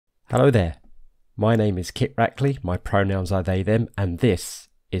Hello there, my name is Kit Rackley, my pronouns are they, them, and this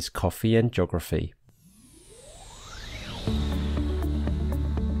is Coffee and Geography.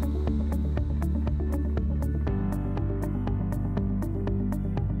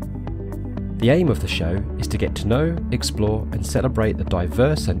 The aim of the show is to get to know, explore and celebrate the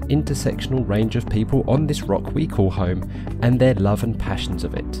diverse and intersectional range of people on this rock we call home and their love and passions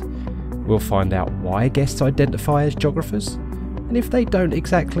of it. We'll find out why guests identify as geographers, and if they don't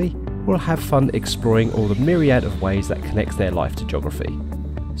exactly, we'll have fun exploring all the myriad of ways that connects their life to geography.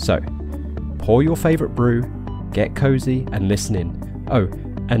 So, pour your favourite brew, get cozy and listen in. Oh,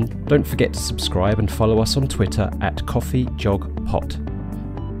 and don't forget to subscribe and follow us on Twitter at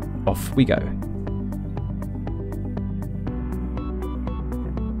CoffeeJogPod. Off we go.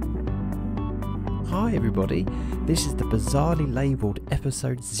 Hi everybody, this is the bizarrely labelled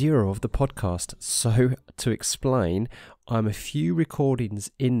episode 0 of the podcast. So, to explain, I'm a few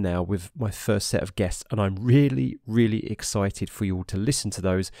recordings in now with my first set of guests, and I'm really excited for you all to listen to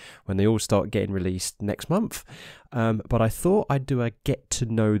those when they all start getting released next month. But I thought I'd do a get to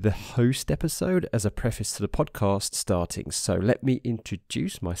know the host episode as a preface to the podcast starting. So let me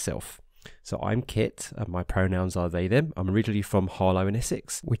introduce myself. So I'm Kit, and my pronouns are they, them. I'm originally from Harlow in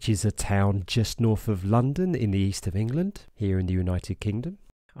Essex, which is a town just north of London in the east of England, here in the United Kingdom.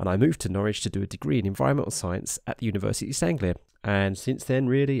 And I moved to Norwich to do a degree in environmental science at the University of East Anglia. And since then,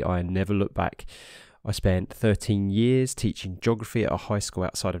 really, I never looked back. I spent 13 years teaching geography at a high school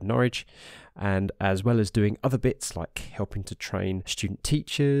outside of Norwich, and as well as doing other bits like helping to train student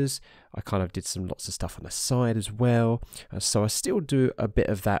teachers, I kind of did lots of stuff on the side as well. So I still do a bit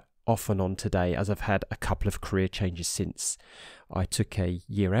of that off and on today, as I've had a couple of career changes since. I took a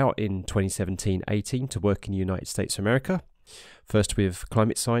year out in 2017-18 to work in the United States of America. First with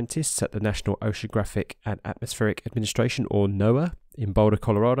climate scientists at the National Oceanographic and Atmospheric Administration, or NOAA, in Boulder,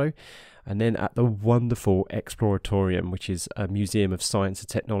 Colorado, and then at the wonderful Exploratorium, which is a museum of science and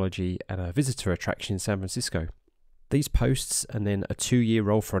technology and a visitor attraction in San Francisco. These posts and then a 2-year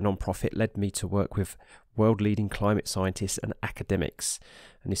role for a non-profit led me to work with world-leading climate scientists and academics,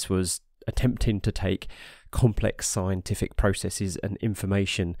 and this was attempting to take complex scientific processes and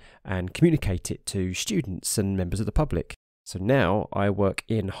information and communicate it to students and members of the public. So now I work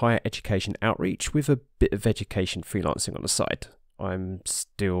in higher education outreach with a bit of education freelancing on the side. I'm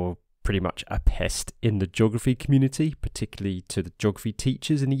still pretty much a pest in the geography community, particularly to the geography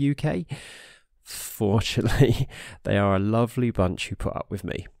teachers in the UK. Fortunately, they are a lovely bunch who put up with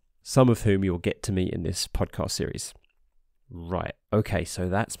me, some of whom you'll get to meet in this podcast series. Right, okay, so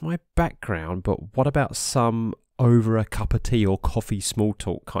that's my background, but what about some over a cup of tea or coffee small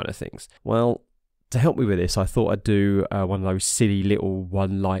talk kind of things? Well, to help me with this, I thought I'd do one of those silly little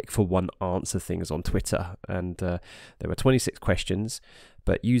one like for one answer things on Twitter. And there were 26 questions,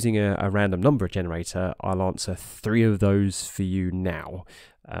 but using a random number generator, I'll answer 3 of those for you now.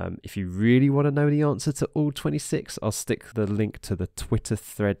 If you really want to know the answer to all 26, I'll stick the link to the Twitter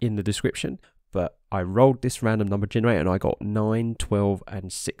thread in the description. But I rolled this random number generator and I got 9, 12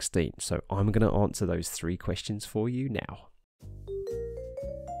 and 16. So I'm going to answer those 3 questions for you now.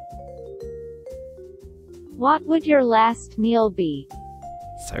 What would your last meal be?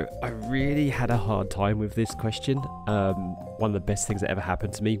 So I really had a hard time with this question. One of the best things that ever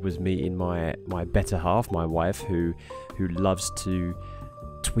happened to me was meeting my better half, my wife, who loves to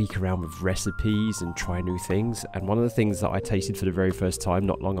tweak around with recipes and try new things. And one of the things that I tasted for the very first time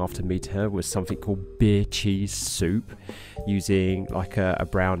not long after meeting her was something called beer cheese soup, using like a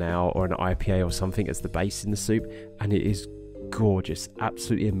brown ale or an IPA or something as the base in the soup, and it is gorgeous,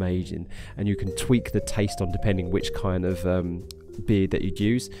 absolutely amazing, and you can tweak the taste on depending which kind of beer that you'd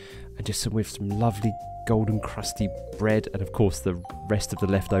use, and just with some lovely golden crusty bread, and of course the rest of the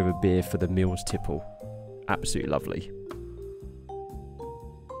leftover beer for the meal's tipple. Absolutely lovely.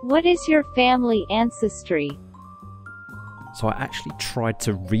 What is your family ancestry? So I actually tried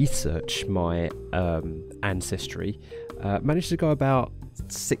to research my ancestry, managed to go about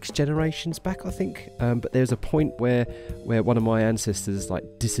 6 generations back, I think, but there's a point where one of my ancestors like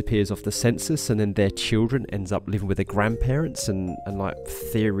disappears off the census, and then their children ends up living with their grandparents, and like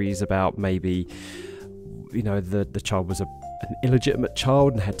theories about maybe, you know, the child was an illegitimate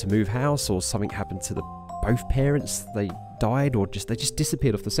child and had to move house, or something happened to both parents, they died, or they just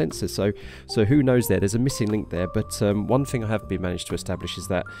disappeared off the census. So who knows there? There's a missing link there. But one thing I have been managed to establish is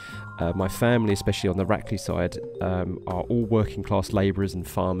that my family, especially on the Rackley side, are all working class labourers and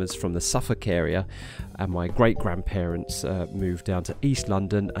farmers from the Suffolk area, and my great grandparents moved down to East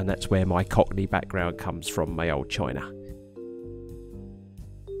London, and that's where my Cockney background comes from, my old China.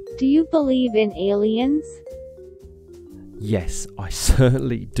 Do you believe in aliens? yes, I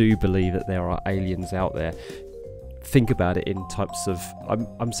certainly do believe that there are aliens out there. Think about it in types of...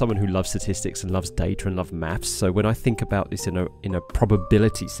 I'm someone who loves statistics and loves data and loves maths. So when I think about this in a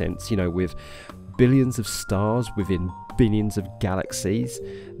probability sense, with billions of stars within billions of galaxies,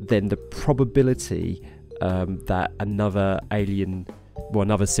 then the probability that another alien or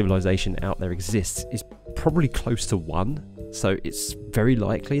another civilization out there exists is probably close to 1. So it's very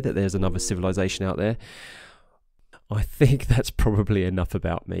likely that there's another civilization out there. I think that's probably enough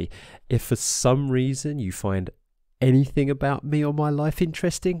about me. If for some reason you find anything about me or my life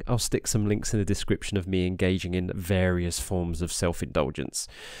interesting, I'll stick some links in the description of me engaging in various forms of self-indulgence.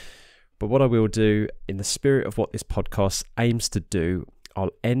 But what I will do, in the spirit of what this podcast aims to do,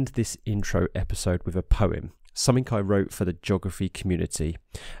 I'll end this intro episode with a poem, something I wrote for the geography community,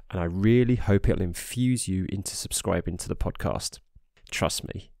 and I really hope it'll infuse you into subscribing to the podcast. Trust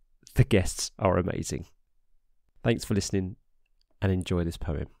me, the guests are amazing. Thanks for listening and enjoy this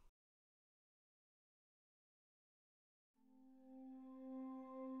poem.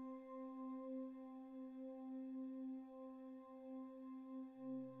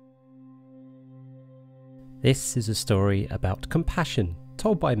 This is a story about compassion,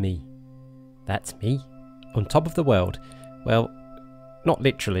 told by me. That's me, on top of the world. Well, not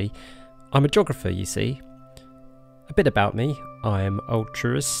literally. I'm a geographer, you see. A bit about me. I'm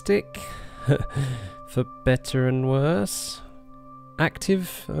altruistic, for better and worse.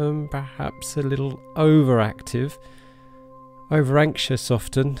 Active, perhaps a little overactive. Over-anxious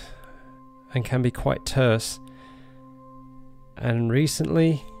often, and can be quite terse. And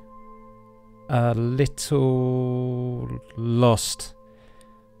recently, a little lost.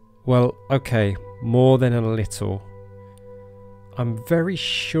 Well, okay, more than a little. I'm very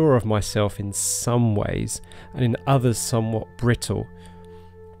sure of myself in some ways, and in others somewhat brittle,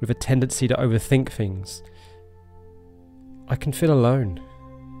 with a tendency to overthink things. I can feel alone.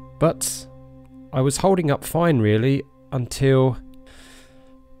 But I was holding up fine, really, until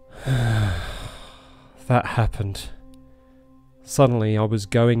that happened. Suddenly I was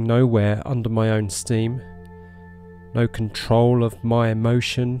going nowhere under my own steam. No control of my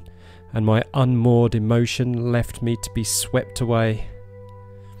emotion, and my unmoored emotion left me to be swept away.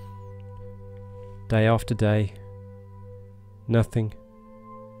 Day after day, nothing.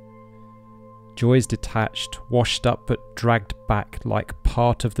 Joys detached, washed up but dragged back like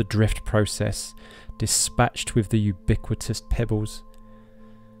part of the drift process, dispatched with the ubiquitous pebbles.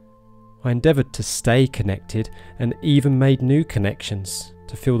 I endeavoured to stay connected and even made new connections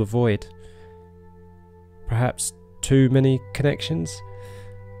to fill the void. Perhaps too many connections?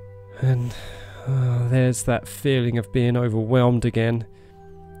 And there's that feeling of being overwhelmed again.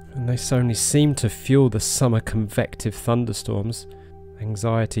 And they only seem to fuel the summer convective thunderstorms.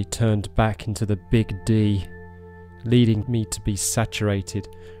 Anxiety turned back into the big D, leading me to be saturated,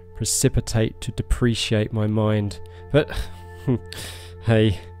 precipitate to depreciate my mind. But,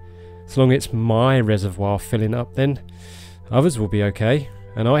 hey, as long as it's my reservoir filling up, then others will be okay,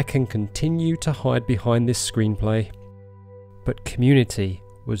 and I can continue to hide behind this screenplay. But community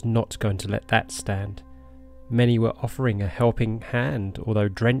was not going to let that stand. Many were offering a helping hand, although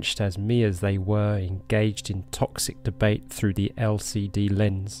drenched as me as they were, engaged in toxic debate through the LCD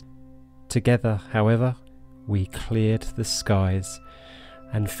lens. Together, however, we cleared the skies,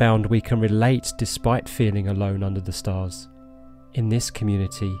 and found we can relate despite feeling alone under the stars. In this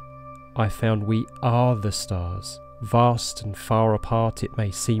community, I found we are the stars, vast and far apart it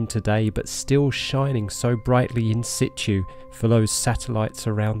may seem today, but still shining so brightly in situ for those satellites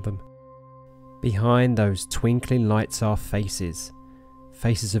around them. Behind those twinkling lights are faces.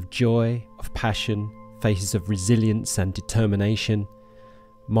 Faces of joy, of passion, faces of resilience and determination.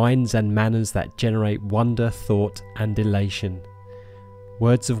 Minds and manners that generate wonder, thought and elation.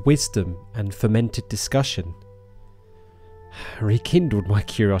 Words of wisdom and fermented discussion. Rekindled my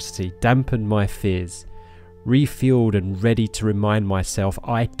curiosity, dampened my fears. Refueled and ready to remind myself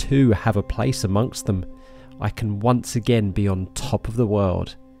I too have a place amongst them. I can once again be on top of the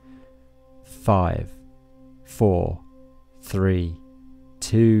world. 5, 4, 3,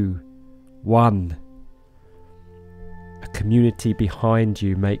 2, 1. A community behind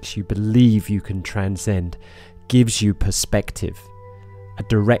you makes you believe you can transcend, gives you perspective, a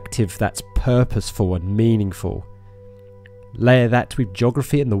directive that's purposeful and meaningful. Layer that with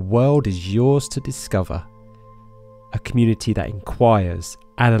geography and the world is yours to discover. A community that inquires,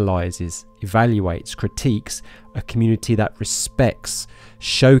 analyses, evaluates, critiques, a community that respects,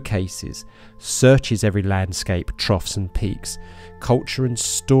 showcases, searches every landscape, troughs and peaks. Culture and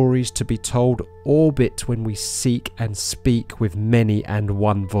stories to be told orbit when we seek and speak with many and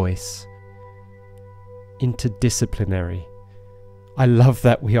one voice. Interdisciplinary, I love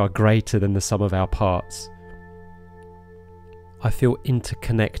that we are greater than the sum of our parts. I feel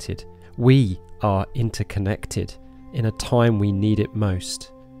interconnected. We are interconnected in a time we need it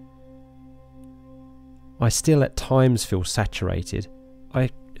most. I still at times feel saturated. I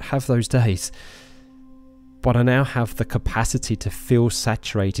have those days. But I now have the capacity to feel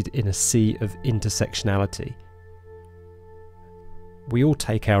saturated in a sea of intersectionality. We all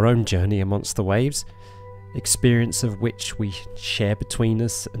take our own journey amongst the waves, experience of which we share between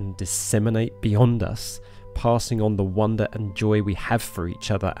us and disseminate beyond us, passing on the wonder and joy we have for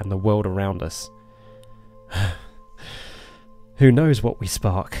each other and the world around us. Who knows what we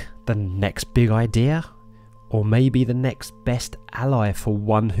spark? The next big idea? Or maybe the next best ally for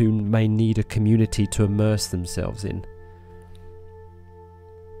one who may need a community to immerse themselves in.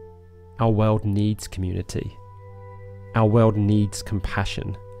 Our world needs community. Our world needs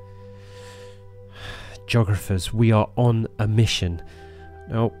compassion. Geographers, we are on a mission.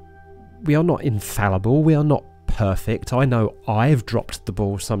 Now, we are not infallible, we are not perfect. I know I've dropped the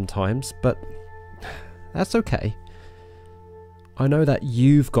ball sometimes, but that's okay. I know that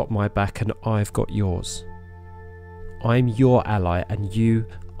you've got my back and I've got yours. I'm your ally and you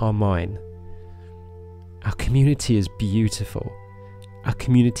are mine. Our community is beautiful. Our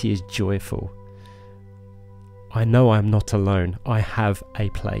community is joyful. I know I'm not alone. I have a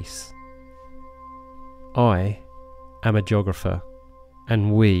place. I am a geographer,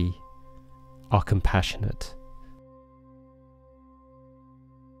 and we are compassionate.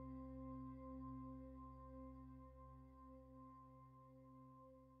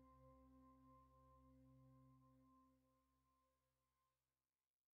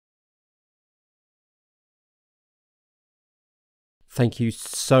 Thank you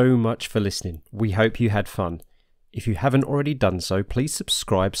so much for listening. We hope you had fun. If you haven't already done so, please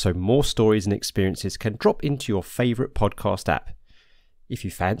subscribe so more stories and experiences can drop into your favourite podcast app. If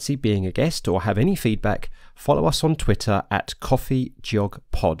you fancy being a guest or have any feedback, follow us on Twitter at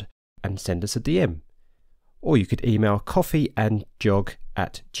coffeegeogpod and send us a DM. Or you could email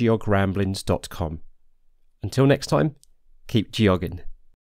coffeeandgeog@geogramblings.com. Until next time, keep geogging.